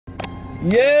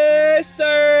Yes,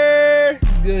 sir.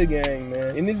 Good gang,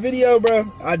 man. In this video,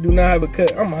 bro, I do not have a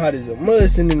cut. I'm hot as a mud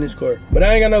sitting in this car. But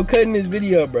I ain't got no cut in this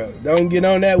video, bro. Don't get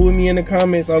on that with me in the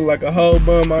comments. I was like a whole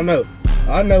bum, I know.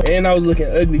 And I was looking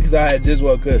ugly because I had just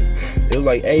woke up. It was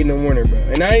like 8 in the morning, bro.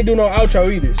 And I ain't do no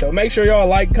outro either. So make sure y'all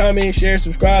like, comment, share,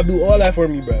 subscribe, do all that for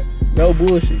me, bro. No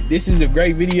bullshit. This is a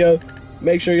great video.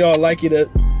 Make sure y'all like it up.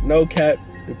 No cap.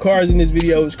 The cars in this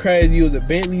video was crazy. It was a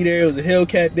Bentley there. It was a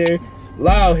Hellcat there.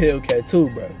 Loud Hellcat too,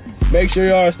 bro. Make sure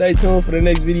y'all stay tuned for the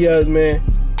next videos, man.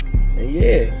 And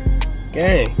yeah,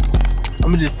 gang.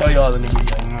 I'ma just throw y'all in the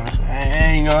video, you know what I'm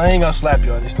saying? I ain't gonna slap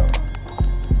y'all this time.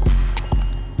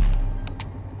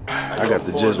 I got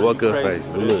the just woke up face,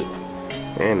 but look.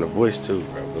 And the voice too,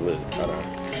 bro. But look, hold on.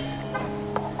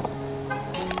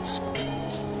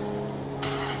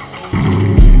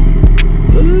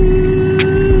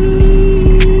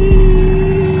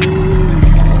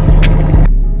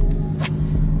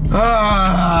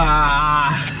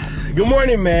 Good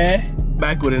morning, man.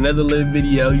 Back with another little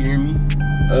video, you hear me?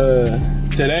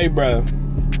 Today, bro,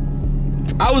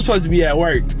 I was supposed to be at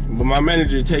work, but my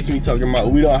manager texted me talking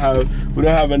about we don't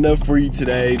have enough for you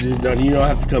today. You don't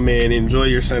have to come in and enjoy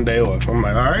your Sunday off. I'm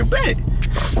like, all right, bet.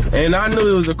 And I knew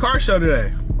it was a car show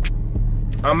today.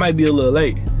 I might be a little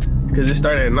late because it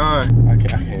started at 9. I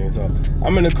can't even talk.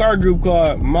 I'm in a car group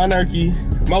called Monarchy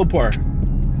Mopar.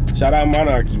 Shout out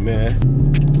Monarchy, man.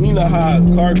 You know how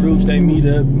car groups, they meet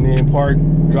up and then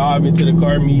drive into the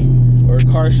car meet or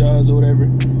car shows or whatever.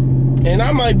 And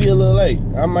I might be a little late.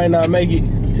 I might not make it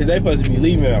because they supposed to be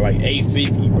leaving at like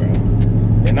 8:50, bro.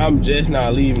 And I'm just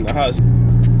not leaving the house.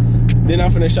 Then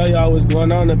I'm finna show y'all what's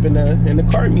going on up in the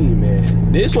car meet,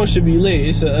 man. This one should be lit.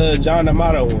 It's a John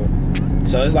Amato one.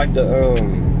 So it's like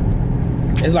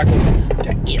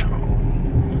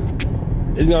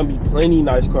it's gonna be plenty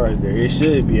nice cars there. It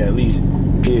should be at least.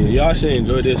 Yeah, y'all should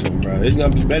enjoy this one, bro. It's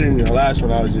gonna be better than the last one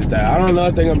I was just at. I don't know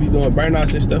if they're gonna be doing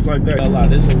burnouts and stuff like that. A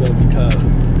lot. This one's gonna be tough.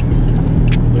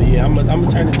 But yeah, I'm gonna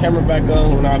turn this camera back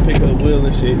on when I pick up wheel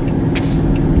and shit.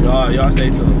 Y'all stay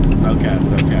tuned. No cap,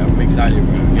 no cap. I'm excited,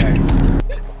 bro. Gang.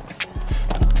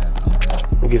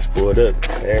 I get spoiled up.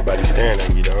 Everybody's staring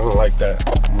at me though. I don't like that.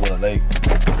 I'm a little late.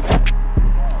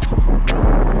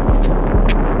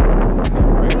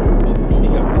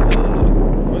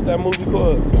 What's that movie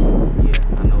called?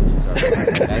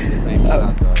 That's the same shit I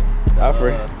thought.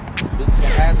 Alfred.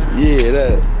 Yeah,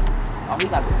 that. Oh, we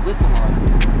got the whip on.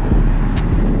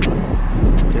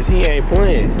 Cause he ain't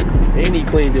playing. And he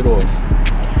cleaned it off.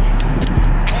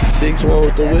 6-1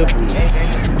 with the whippers.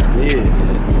 Yeah.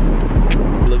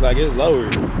 Look like it's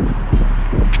lowered.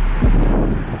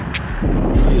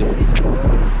 Yeah.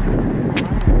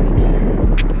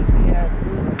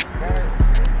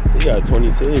 He got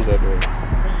 22s up there.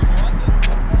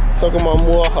 Talking about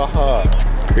more, haha.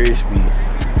 Crispy.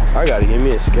 I gotta give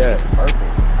me a scat. Purple.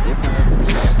 Different.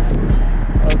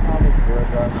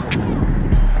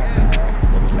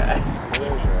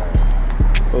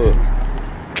 Oh.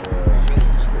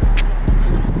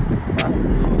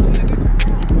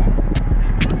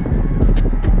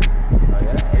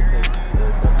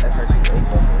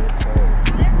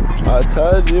 I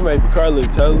told you, it made the car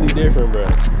look totally different, bro.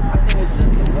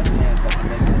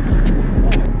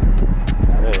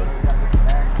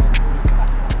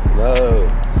 No.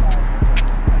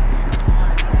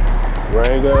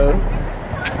 Rango.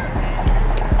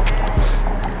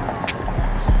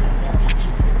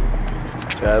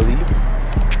 CHALLY.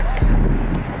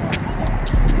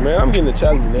 Man, I'm getting a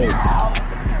CHALLY next.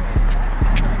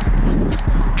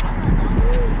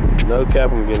 No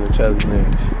cap, I'm getting a CHALLY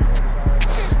next.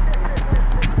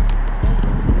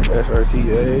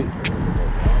 SRT8.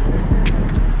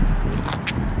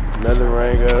 Another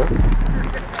Rango.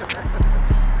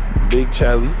 Big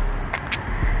CHALLY.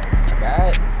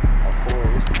 Got, of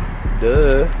course.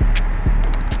 Duh.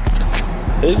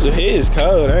 His is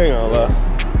cold, I ain't gonna lie.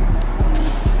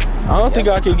 I don't think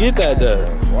I could get that though.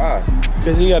 Why?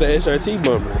 Cause he got an SRT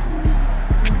bumper.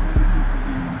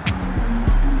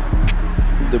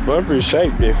 The bumper is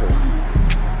shaped different.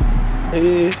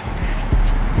 His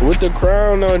with the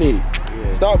crown on it.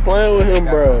 Yeah. Stop playing with him,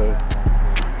 bro.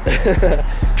 That's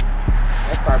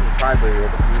probably fiber.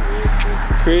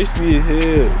 Crispy as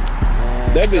hell.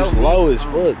 That bitch low as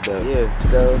fuck though. Yeah,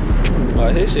 so. Oh,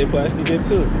 his shit plastic dip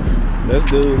too. That's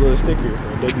the little sticker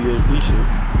on WSB shit.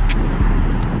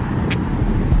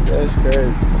 That's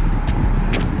crazy.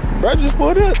 Bro just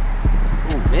pulled up.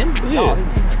 Ooh, him? Yeah.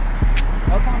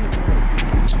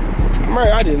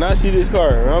 Right, I did not see this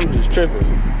car. I'm just tripping.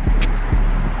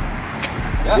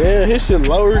 Yep. Yeah, his shit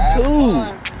lower too.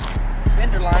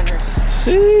 Fender liners.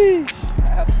 Sheesh.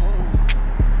 Have fun.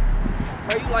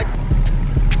 Bro, you like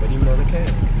But he on the cab.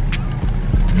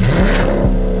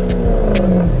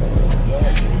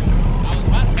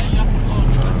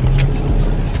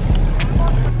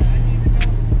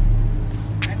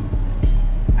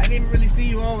 I didn't really see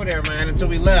you over there, man, until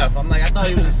we left. I'm like, I thought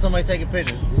he was just somebody taking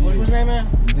pictures. What's his name, man?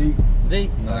 Zeke.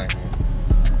 Zeke? All right.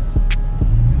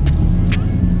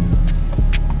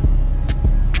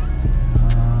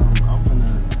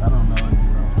 I don't know if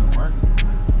you're from work.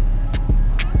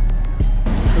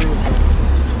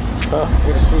 Huh?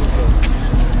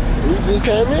 We just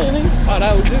came in, nigga. Oh,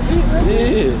 that was just you, man?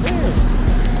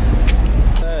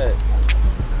 Yeah.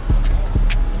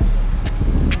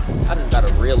 I just got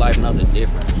a real life know the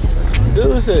difference.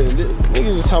 Dude said,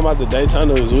 niggas just talking about the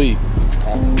Daytona this week.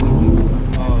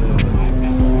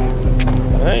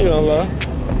 I ain't gonna lie.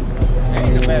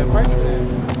 Ain't a bad price for that.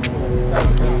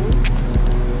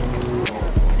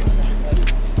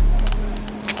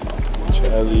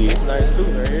 Charlie. It's nice too,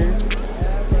 right here.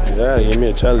 Yeah, give me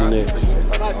a Charlie next.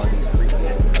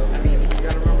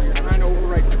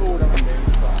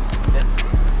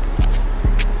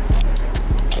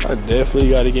 I definitely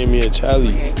gotta give me a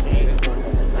Charlie.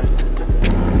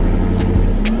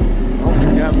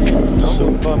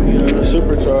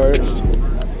 Supercharged.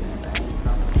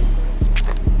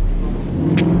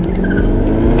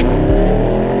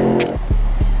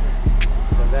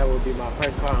 That would be my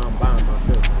first car I'm buying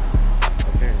myself.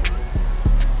 Apparently.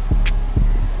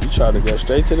 You try to go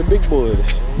straight to the big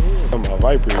boys. I'm my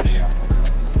Vipers.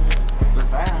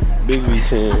 Big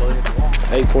V10.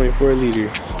 8.4 liter.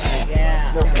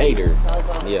 Yeah. Hater.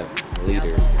 Yeah,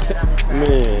 leader.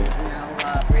 Man.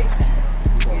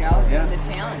 You know, do the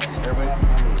challenge.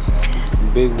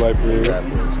 Big Viper. That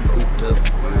was cooped up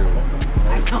for real. I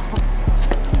know.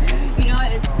 You know,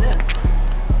 it's this.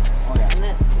 And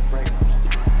this.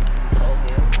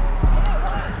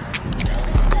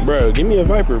 Bro, give me a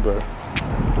Viper, bro.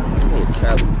 Give me a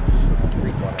Cali.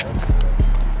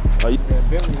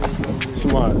 This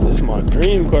is my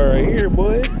dream car right here,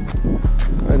 boy.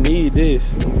 I need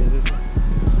this.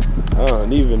 I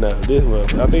don't even know this one.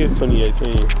 I think it's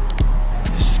 2018.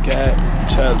 Scat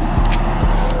Chally.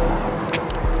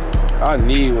 I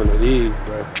need one of these,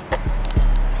 bro.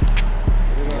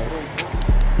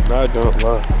 No, I don't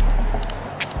lie.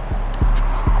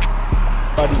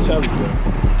 Body Chally, bro.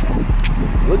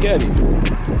 Look at it.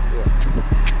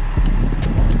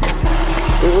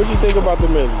 What you think about the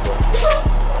Bentleys, bro?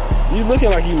 You looking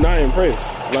like you not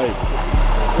impressed. Like,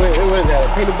 Wait, what is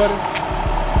that? Peanut butter?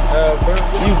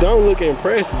 you don't look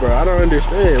impressed, bro. I don't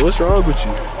understand. What's wrong with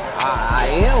you? I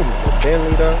am. The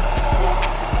Bentley though.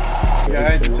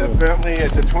 Guys, it's a Bentley.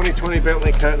 It's a 2020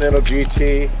 Bentley Continental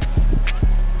GT.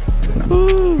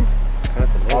 Ooh,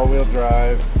 All-wheel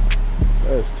drive.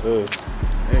 that's tough.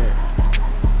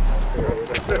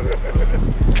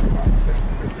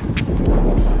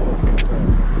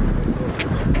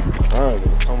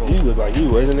 You look like you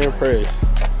wasn't impressed.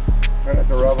 Try not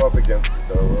to rub up against it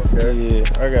though, okay?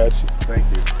 Yeah, I got you. Thank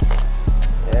you.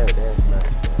 Yeah, that's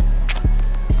nice.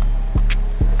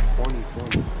 It's a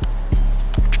 2020.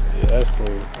 Yeah, that's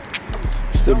cool.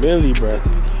 It's the Bentley, bro.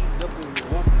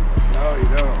 No, you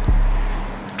don't.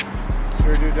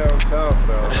 Sure do down south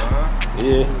though, huh?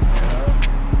 Yeah.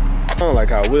 I don't like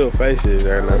how Will face is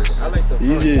right now.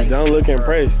 You just don't look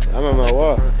impressed. I don't know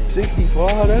why. 64,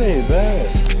 that ain't bad.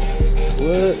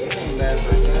 What? That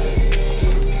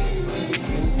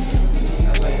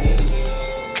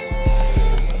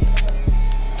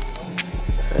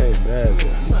ain't bad, bro.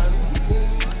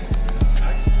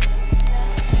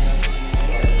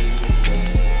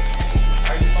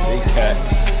 Big cat.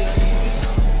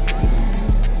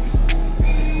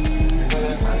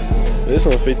 This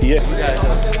one 58.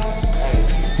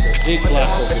 Big block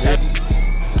over there.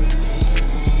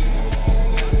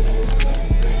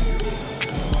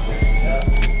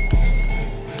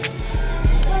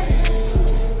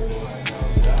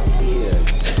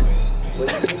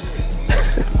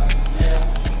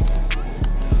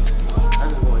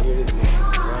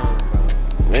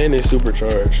 And it's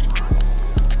supercharged.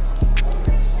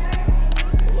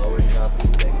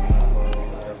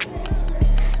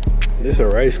 This a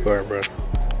race car, bro.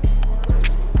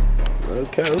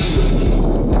 Okay.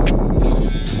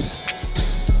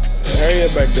 Hurry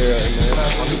up back there, man.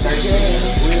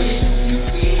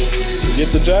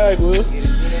 Get the Jag, Will.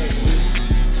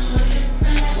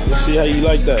 Let's see how you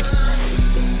like that.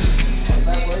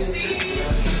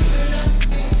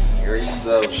 Here you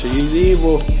go. She's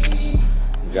evil.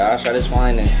 Josh, I just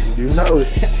find it. You know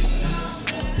it.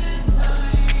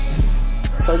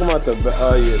 Talking about the back.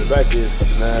 Oh yeah, the back is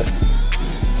nasty.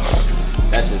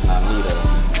 That's just not me though.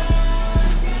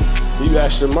 You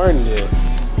Aston Martin, yeah.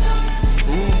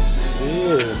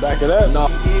 back it up. No.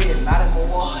 Yeah, not in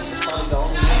Milwaukee. It's probably the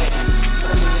only one.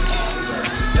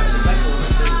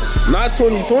 Not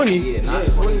 2020. Yeah, not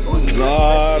 2020.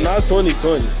 Nah, not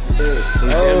 2020. He's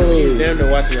damn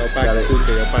near watching your pocket too,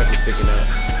 because your pocket's sticking out.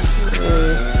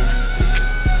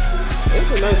 It's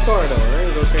a nice car though, I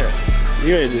ain't gonna care.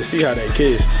 You ain't just see how they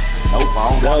kissed. Nope,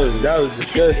 I don't That was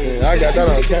disgusting. I got that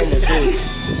on camera too.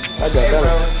 I got that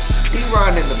on. He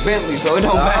riding in the Bentley, so it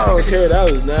don't matter. I don't care.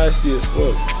 That was nasty as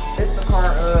fuck. It's the car,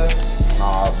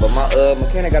 nah, but my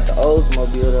mechanic got the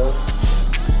Oldsmobile though.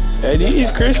 Hey,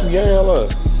 these crispy, I ain't gonna lie.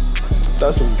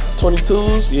 That's some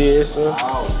 22s, yeah, son.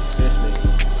 Oh, this nigga.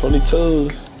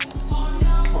 22s.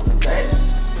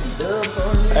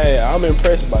 Hey, I'm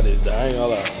impressed by this, though. I ain't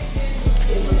gonna lie.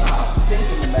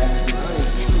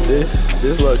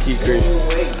 This low key crispy.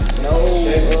 No,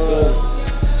 ain't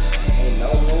no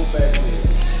move back there.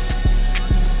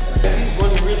 This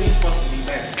wasn't really supposed to be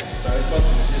magic, so it's supposed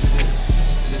to be just this.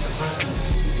 Just the front.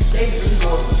 They really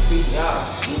go for PCR.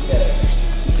 Get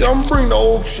that. So I'm gonna bring the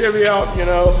old Chevy out, you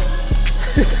know.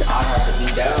 I'd have to be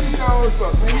down. You know what's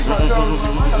up, man? You got to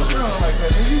like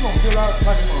that, man. You gonna fill out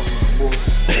like a motherfucker, boy.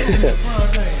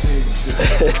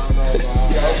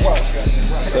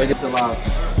 So I get It's a lot.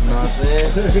 You know what I'm saying?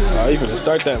 oh, you finna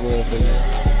start that motherfucker.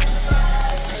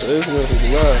 So this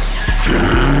motherfucker live.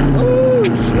 Oh,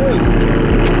 shit.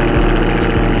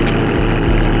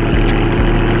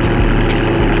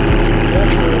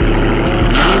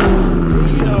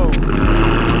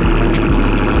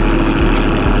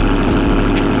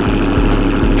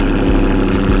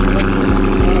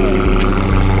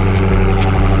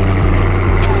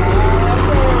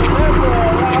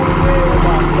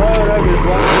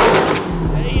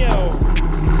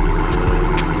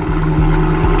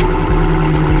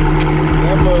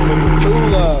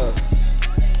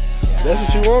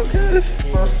 That's what you want, cuz?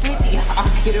 For 50,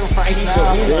 I'll get it right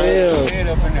now.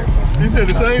 Damn. You said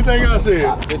the same thing I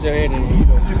said. Put your head in.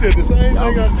 You said the same thing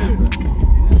I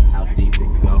said. How deep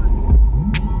it go?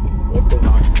 What the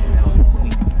smells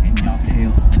sweet and y'all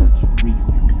tails touch reef.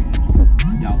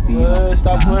 Y'all feel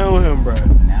stop playing with him, bro.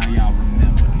 Now y'all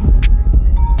remember.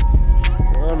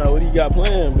 I don't know what he got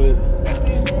playing, but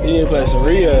he didn't play some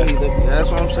Rio. That's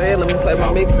what I'm saying. Let me play my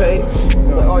mixtape.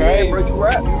 Oh Okay. yeah, bro, you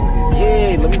rap?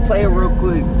 Yeah, let me play it real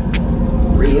quick.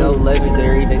 Rio,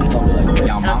 legendary, they gonna be like,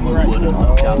 Y'all mamas would've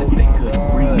loved y'all if they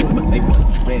couldn't breathe, but they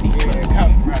wasn't ready for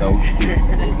the so deep.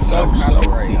 So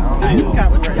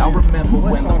deep. Y'all remember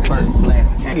when the first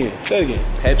blast came? Yeah, say it again.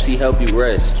 Pepsi help you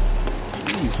rest.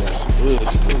 You be saying some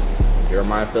bullshit.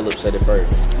 Jeremiah Phillips said it first.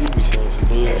 You be saying some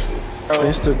bullshit.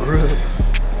 Instagram.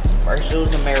 First it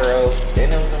was the Marrow,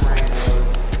 then it was the Rhino.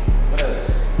 What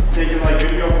else? Taking like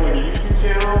video from like a YouTube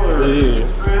channel or Yeah.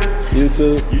 Instagram?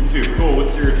 YouTube. YouTube, cool.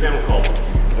 What's your channel called?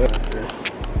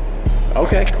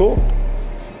 Okay, cool.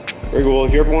 Very cool. Well,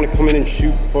 if you ever want to come in and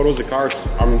shoot photos of cars,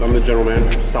 I'm the general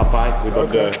manager. Stop by. We'd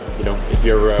love to, you know, if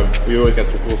you're, we always got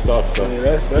some cool stuff. So Yeah,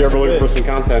 that's if you're ever looking lit. for some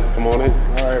content, come on in.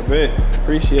 All right, bet.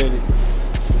 Appreciate it.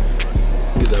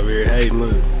 He's over here hating,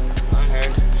 look.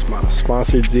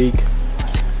 Sponsored Zeke.